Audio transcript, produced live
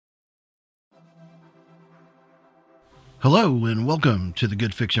Hello and welcome to the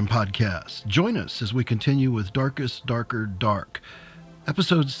Good Fiction Podcast. Join us as we continue with Darkest Darker Dark,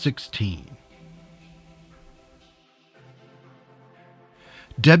 episode 16.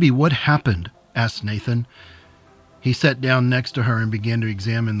 "Debbie, what happened?" asked Nathan. He sat down next to her and began to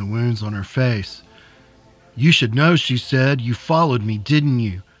examine the wounds on her face. "You should know," she said. "You followed me, didn't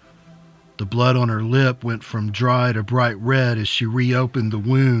you?" The blood on her lip went from dry to bright red as she reopened the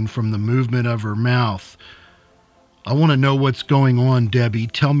wound from the movement of her mouth. "I want to know what's going on, Debbie.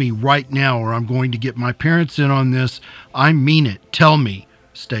 Tell me right now or I'm going to get my parents in on this. I mean it. Tell me,"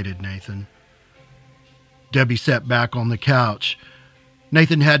 stated Nathan. Debbie sat back on the couch.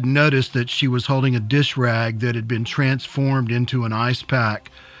 Nathan hadn't noticed that she was holding a dish rag that had been transformed into an ice pack.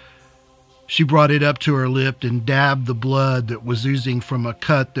 She brought it up to her lip and dabbed the blood that was oozing from a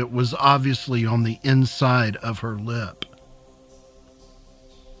cut that was obviously on the inside of her lip.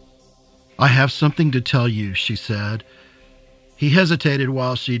 "I have something to tell you," she said. He hesitated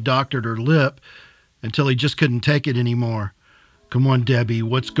while she doctored her lip until he just couldn't take it anymore. "Come on, Debbie,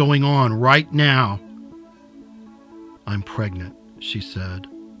 what's going on right now?" "I'm pregnant," she said.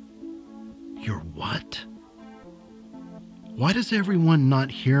 "You're what?" Why does everyone not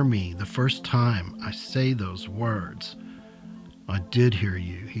hear me the first time I say those words? "I did hear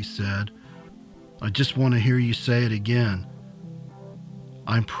you," he said. "I just want to hear you say it again."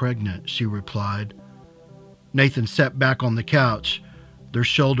 "I'm pregnant," she replied. Nathan sat back on the couch. Their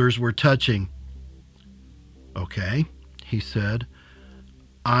shoulders were touching. "Okay," he said.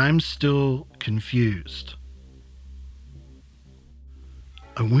 "I'm still confused."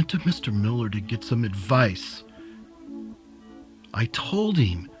 "I went to Mr. Miller to get some advice. I told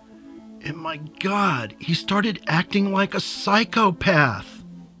him, and my God, he started acting like a psychopath."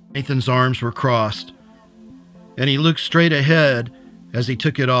 Nathan's arms were crossed, and he looked straight ahead as he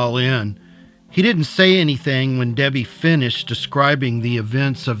took it all in. He didn't say anything when Debbie finished describing the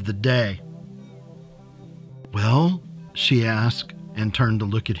events of the day. "Well?" she asked and turned to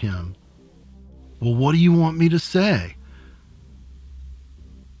look at him. "Well, what do you want me to say?"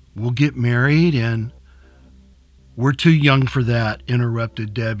 "We'll get married and—" "We're too young for that,"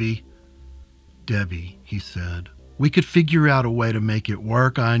 interrupted Debbie. "Debbie," he said, "we could figure out a way to make it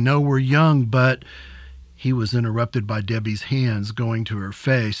work. I know we're young, but—" He was interrupted by Debbie's hands going to her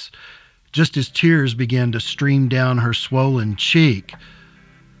face, just as tears began to stream down her swollen cheek.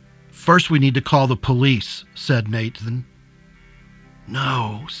 "First, we need to call the police," said Nathan.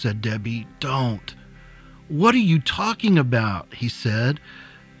 "No," said Debbie, "don't." "What are you talking about?" he said.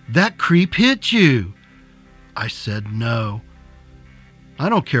 "That creep hit you." I said no. "I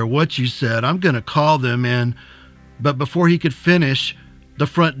don't care what you said. I'm going to call them in." But before he could finish, the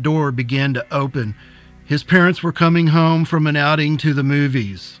front door began to open. His parents were coming home from an outing to the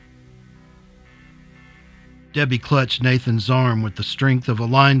movies. Debbie clutched Nathan's arm with the strength of a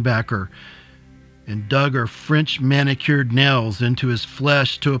linebacker and dug her French manicured nails into his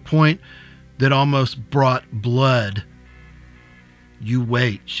flesh to a point that almost brought blood. "You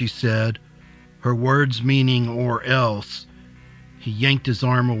wait," she said, her words meaning "or else." He yanked his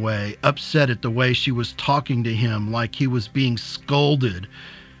arm away, upset at the way she was talking to him like he was being scolded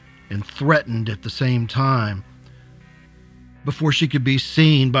and threatened at the same time. Before she could be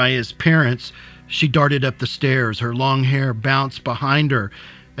seen by his parents, she darted up the stairs. Her long hair bounced behind her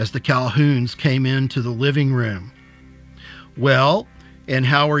as the Calhouns came into the living room. "Well, and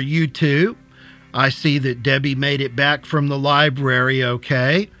how are you two? I see that Debbie made it back from the library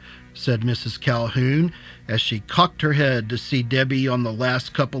okay," said Mrs. Calhoun as she cocked her head to see Debbie on the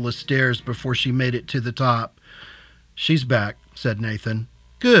last couple of stairs before she made it to the top. "She's back," said Nathan.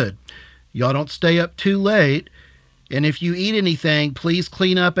 "Good. Y'all don't stay up too late. And if you eat anything, please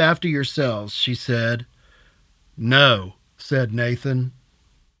clean up after yourselves," she said. "No," said Nathan.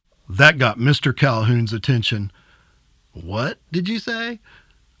 That got Mr. Calhoun's attention. "What did you say?"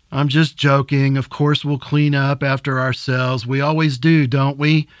 "I'm just joking. Of course we'll clean up after ourselves. We always do, don't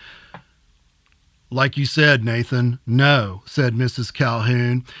we?" "Like you said, Nathan, no," said Mrs.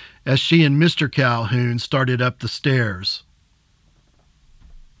 Calhoun as she and Mr. Calhoun started up the stairs.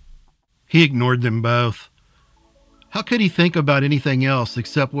 He ignored them both. How could he think about anything else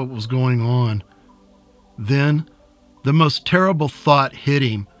except what was going on? Then, the most terrible thought hit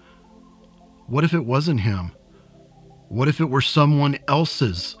him. What if it wasn't him? What if it were someone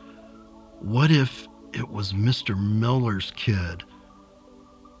else's? What if it was Mr. Miller's kid?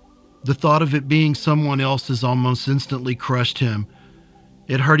 The thought of it being someone else's almost instantly crushed him.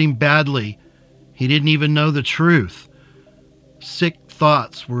 It hurt him badly. He didn't even know the truth. Sick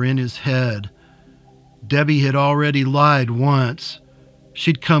thoughts were in his head. Debbie had already lied once.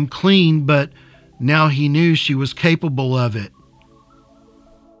 She'd come clean, but Now he knew she was capable of it.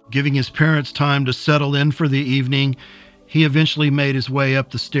 Giving his parents time to settle in for the evening, he eventually made his way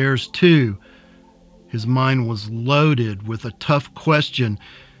up the stairs too. His mind was loaded with a tough question,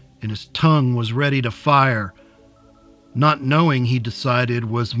 and his tongue was ready to fire. Not knowing, he decided,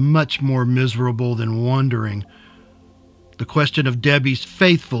 was much more miserable than wondering. The question of Debbie's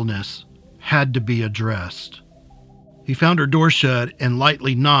faithfulness had to be addressed. He found her door shut and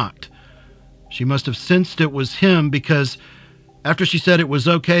lightly knocked. She must have sensed it was him because after she said it was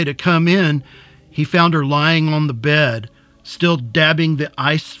okay to come in, he found her lying on the bed, still dabbing the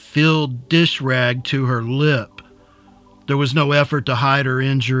ice-filled dish rag to her lip. There was no effort to hide her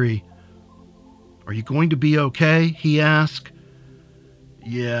injury. "Are you going to be okay?" he asked.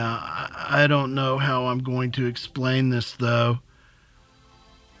 "Yeah, I don't know how I'm going to explain this, though."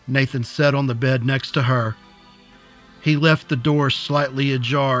 Nathan sat on the bed next to her. He left the door slightly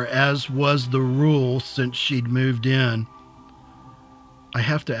ajar, as was the rule since she'd moved in. "I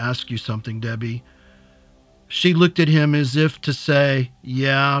have to ask you something, Debbie." She looked at him as if to say,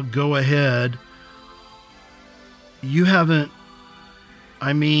 "Yeah, go ahead." "You haven't...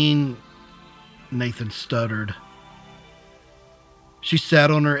 Nathan stuttered. She sat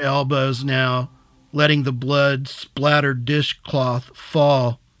on her elbows now, letting the blood-splattered dishcloth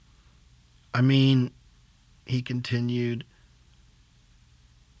fall. He continued,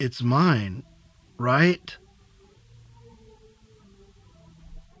 "It's mine, right?"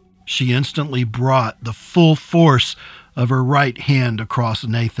 She instantly brought the full force of her right hand across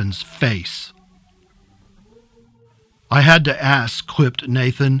Nathan's face. "I had to ask," clipped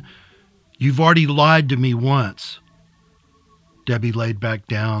Nathan. "You've already lied to me once." Debbie laid back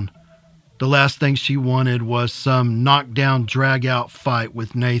down. The last thing she wanted was some knockdown, drag-out fight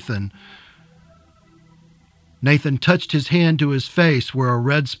with Nathan. Nathan touched his hand to his face where a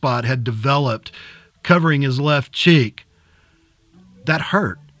red spot had developed, covering his left cheek. "That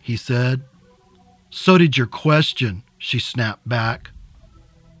hurt," he said. "So did your question," she snapped back.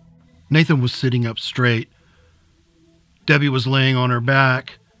 Nathan was sitting up straight. Debbie was laying on her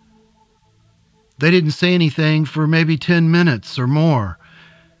back. They didn't say anything for maybe 10 minutes or more.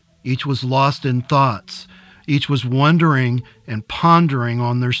 Each was lost in thoughts. Each was wondering and pondering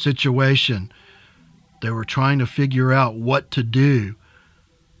on their situation. They were trying to figure out what to do.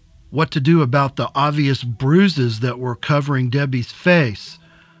 What to do about the obvious bruises that were covering Debbie's face.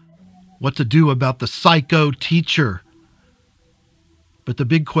 What to do about the psycho teacher. But the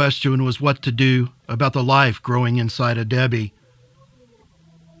big question was what to do about the life growing inside of Debbie.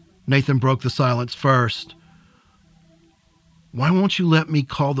 Nathan broke the silence first. "Why won't you let me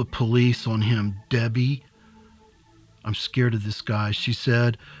call the police on him, Debbie?" "I'm scared of this guy," she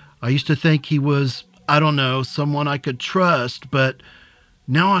said. "I used to think he was, someone I could trust, but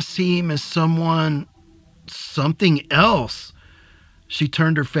now I see him as something else." She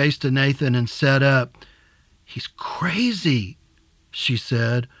turned her face to Nathan and sat up. "He's crazy," she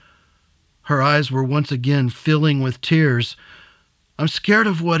said. Her eyes were once again filling with tears. "I'm scared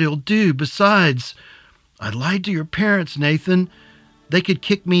of what he'll do. Besides, I lied to your parents, Nathan. They could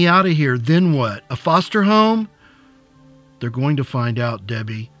kick me out of here. Then what? A foster home?" "They're going to find out,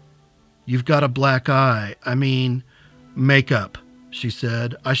 Debbie. You've got a black eye. Makeup," she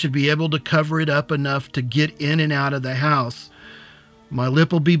said. "I should be able to cover it up enough to get in and out of the house. My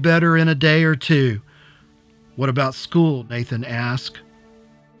lip will be better in a day or two." "What about school?" Nathan asked.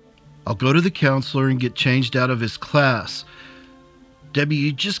 "I'll go to the counselor and get changed out of his class." "Debbie,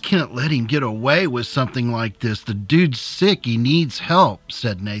 you just can't let him get away with something like this. The dude's sick. He needs help,"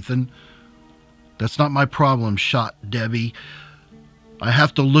 said Nathan. "That's not my problem," shot Debbie. "I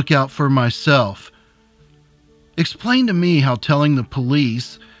have to look out for myself. Explain to me how telling the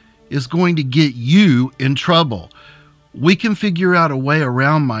police is going to get you in trouble. We can figure out a way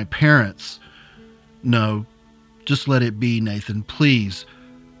around my parents." "No, just let it be, Nathan, please.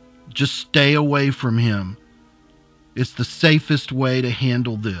 Just stay away from him. It's the safest way to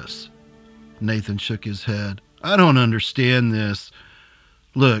handle this." Nathan shook his head. "I don't understand this.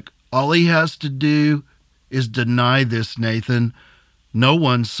 Look, all he has to do is deny this, Nathan. No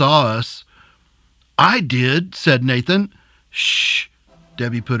one saw us." "I did," said Nathan. "Shh."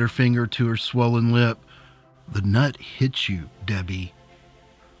 Debbie put her finger to her swollen lip. "The nut hit you, Debbie."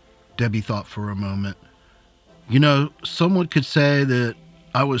 Debbie thought for a moment. Someone could say that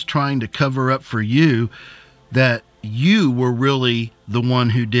I was trying to cover up for you, that you were really the one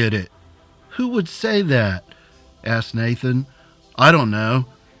who did it." "Who would say that?" asked Nathan. "I don't know."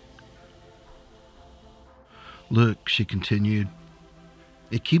 "Look," she continued,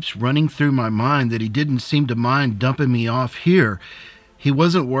 "it keeps running through my mind that he didn't seem to mind dumping me off here. He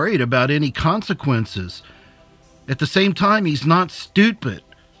wasn't worried about any consequences. At the same time, he's not stupid.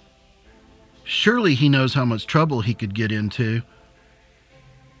 Surely he knows how much trouble he could get into.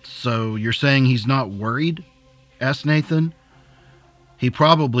 So you're saying he's not worried? Asked Nathan. He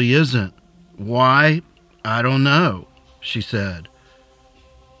probably isn't. Why? I don't know, she said.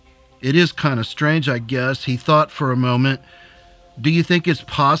 It is kind of strange, I guess. He thought for a moment. Do you think it's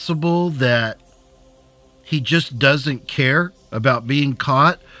possible that he just doesn't care about being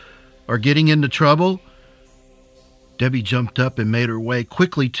caught or getting into trouble? Debbie jumped up and made her way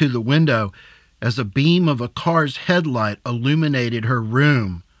quickly to the window as a beam of a car's headlight illuminated her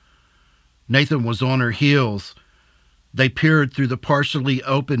room. Nathan was on her heels. They peered through the partially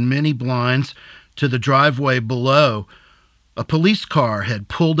open mini blinds to the driveway below. A police car had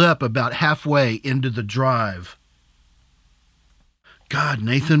pulled up about halfway into the drive. God,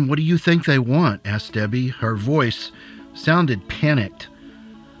 Nathan, what do you think they want? Asked Debbie. Her voice sounded panicked.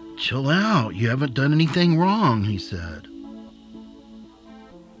 Chill out. You haven't done anything wrong, he said.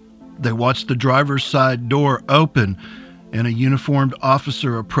 They watched the driver's side door open and a uniformed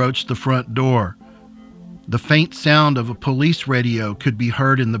officer approached the front door. The faint sound of a police radio could be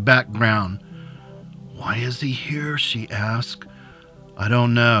heard in the background. Why is he here? She asked. I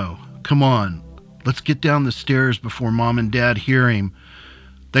don't know. Come on, let's get down the stairs before Mom and Dad hear him.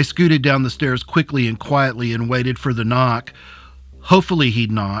 They scooted down the stairs quickly and quietly and waited for the knock. Hopefully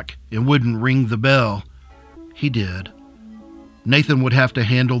he'd knock and wouldn't ring the bell. He did. Nathan would have to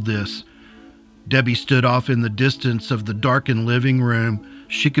handle this. Debbie stood off in the distance of the darkened living room.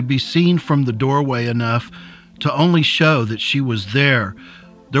 She could be seen from the doorway enough to only show that she was there.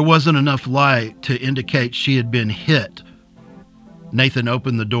 There wasn't enough light to indicate she had been hit. Nathan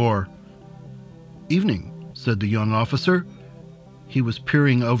opened the door. Evening, said the young officer. He was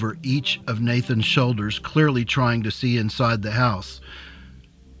peering over each of Nathan's shoulders, clearly trying to see inside the house.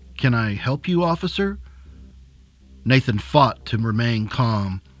 Can I help you, officer? Nathan fought to remain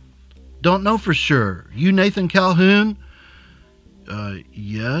calm. Don't know for sure. You Nathan Calhoun?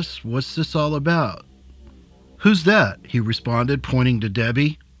 Yes. What's this all about? Who's that? He responded, pointing to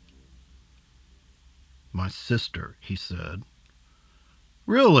Debbie. My sister, he said.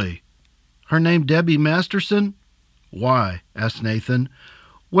 Really? Her name Debbie Masterson? Why? Asked Nathan.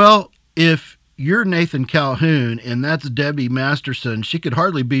 Well, if you're Nathan Calhoun and that's Debbie Masterson, she could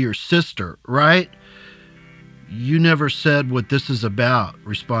hardly be your sister, right? You never said what this is about,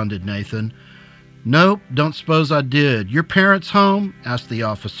 responded Nathan. Nope, don't suppose I did. Your parents home? Asked the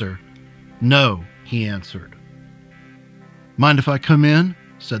officer. No, he answered. Mind if I come in?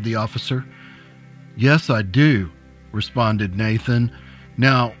 Said the officer. Yes, I do, responded Nathan.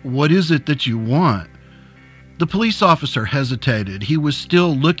 Now, what is it that you want? The police officer hesitated. He was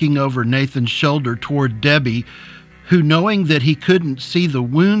still looking over Nathan's shoulder toward Debbie, who, knowing that he couldn't see the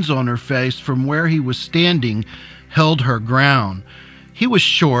wounds on her face from where he was standing, held her ground. He was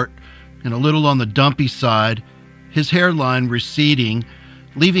short and a little on the dumpy side, his hairline receding,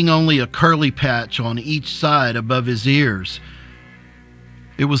 leaving only a curly patch on each side above his ears.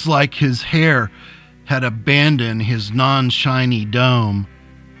 It was like his hair had abandoned his non-shiny dome.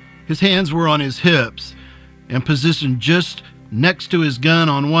 His hands were on his hips and positioned just next to his gun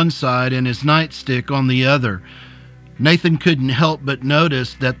on one side and his nightstick on the other. Nathan couldn't help but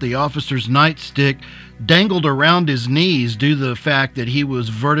notice that the officer's nightstick dangled around his knees due to the fact that he was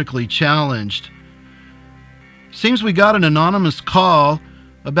vertically challenged. Seems we got an anonymous call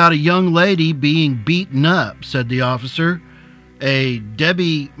about a young lady being beaten up, said the officer. A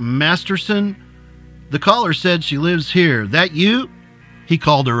Debbie Masterson? The caller said she lives here. That you? He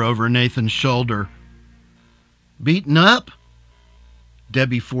called her over Nathan's shoulder. Beaten up?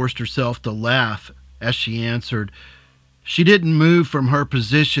 Debbie forced herself to laugh as she answered. She didn't move from her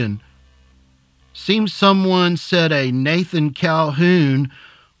position. Seems someone said a Nathan Calhoun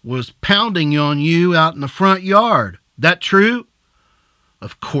was pounding on you out in the front yard. That true?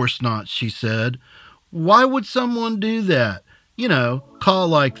 Of course not, she said. Why would someone do that? You know, call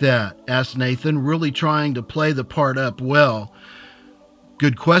like that, asked Nathan, really trying to play the part up well.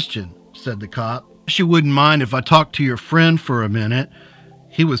 Good question, said the cop. She wouldn't mind if I talked to your friend for a minute.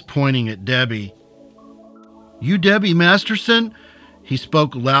 He was pointing at Debbie. You Debbie Masterson? He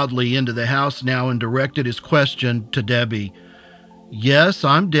spoke loudly into the house now and directed his question to Debbie. Yes,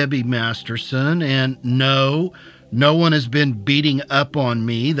 I'm Debbie Masterson, and no one has been beating up on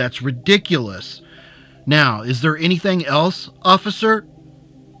me. That's ridiculous. Now, is there anything else, officer?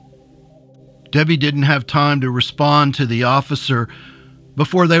 Debbie didn't have time to respond to the officer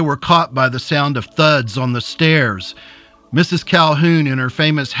before they were caught by the sound of thuds on the stairs. Mrs. Calhoun, in her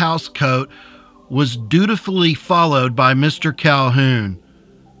famous house coat, was dutifully followed by Mr. Calhoun.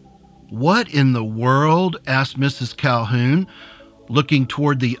 "What in the world?" asked Mrs. Calhoun, looking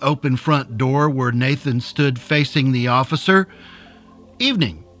toward the open front door where Nathan stood facing the officer.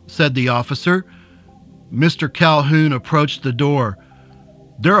 "Evening," said the officer. Mr. Calhoun approached the door.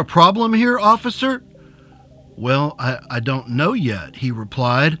 "There a problem here, officer?" "Well, I don't know yet," he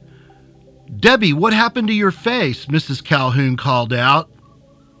replied. "Debbie, what happened to your face?" Mrs. Calhoun called out.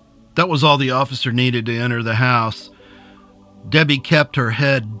 That was all the officer needed to enter the house. Debbie kept her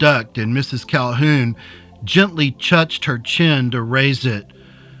head ducked, and Mrs. Calhoun gently touched her chin to raise it.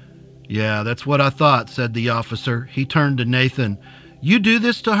 "Yeah, that's what I thought," said the officer. He turned to Nathan. "You do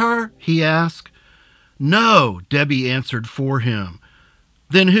this to her?" he asked. "No," Debbie answered for him.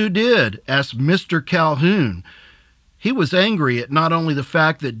 "Then who did?" asked Mr. Calhoun. He was angry at not only the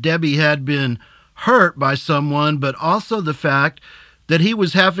fact that Debbie had been hurt by someone, but also the fact that he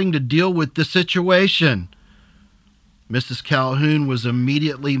was having to deal with the situation. Mrs. Calhoun was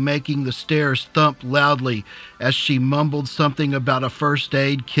immediately making the stairs thump loudly as she mumbled something about a first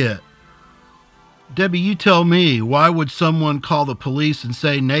aid kit. "Debbie, you tell me, why would someone call the police and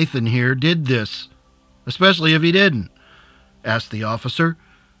say Nathan here did this, especially if he didn't?" asked the officer.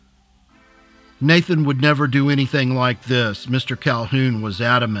 "Nathan would never do anything like this," Mr. Calhoun was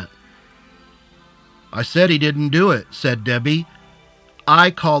adamant. "I said he didn't do it," said Debbie.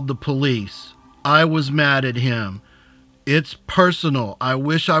 "I called the police. I was mad at him. It's personal. I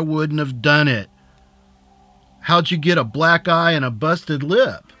wish I wouldn't have done it." "How'd you get a black eye and a busted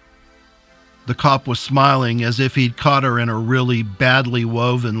lip?" The cop was smiling as if he'd caught her in a really badly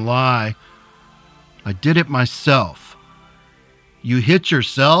woven lie. "I did it myself." "You hit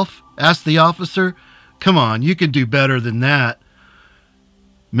yourself?" asked the officer. "Come on, you can do better than that."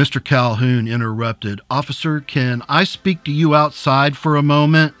 Mr. Calhoun interrupted. "Officer, can I speak to you outside for a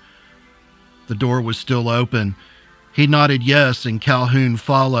moment?" The door was still open. He nodded yes, and Calhoun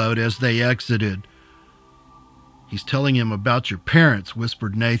followed as they exited. "He's telling him about your parents,"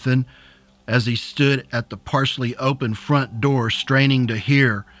 whispered Nathan, as he stood at the partially open front door straining to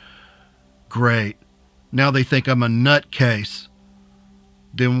hear. "Great. Now they think I'm a nutcase."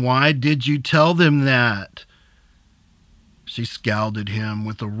 "Then why did you tell them that?" She scowled at him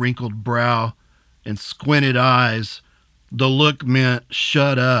with a wrinkled brow and squinted eyes. The look meant,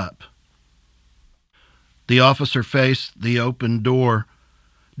 "Shut up." The officer faced the open door.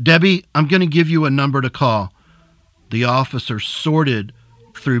 "Debbie, I'm going to give you a number to call." The officer sorted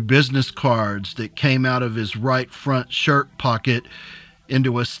through business cards that came out of his right front shirt pocket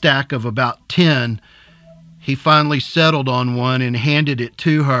into a stack of about 10. He finally settled on one and handed it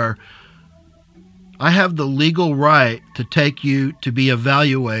to her. "I have the legal right to take you to be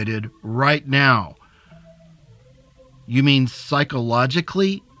evaluated right now." "You mean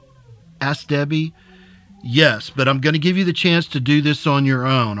psychologically?" asked Debbie. "Yes, but I'm going to give you the chance to do this on your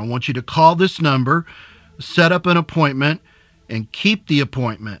own. I want you to call this number, set up an appointment, and keep the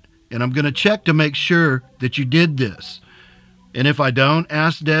appointment. And I'm going to check to make sure that you did this. And if I don't,"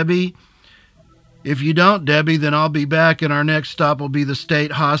 asked Debbie, "if you don't, Debbie, then I'll be back and our next stop will be the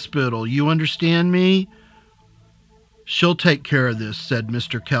state hospital. You understand me?" "She'll take care of this," said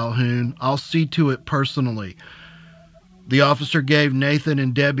Mr. Calhoun. "I'll see to it personally." The officer gave Nathan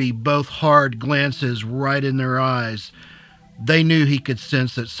and Debbie both hard glances right in their eyes. They knew he could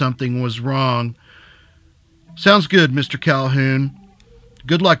sense that something was wrong. "Sounds good, Mr. Calhoun.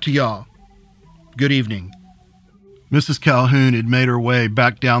 Good luck to y'all. Good evening." Mrs. Calhoun had made her way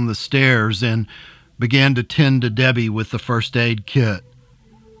back down the stairs and began to tend to Debbie with the first aid kit.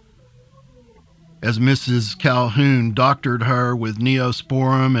 As Mrs. Calhoun doctored her with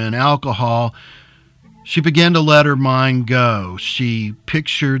Neosporin and alcohol, she began to let her mind go. She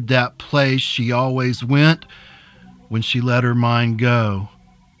pictured that place she always went when she let her mind go.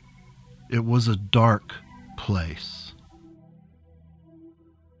 It was a dark place.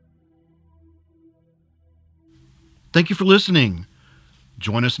 Thank you for listening.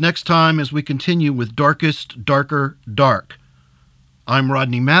 Join us next time as we continue with Darkest, Darker, Dark. I'm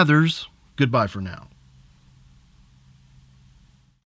Rodney Mathers. Goodbye for now.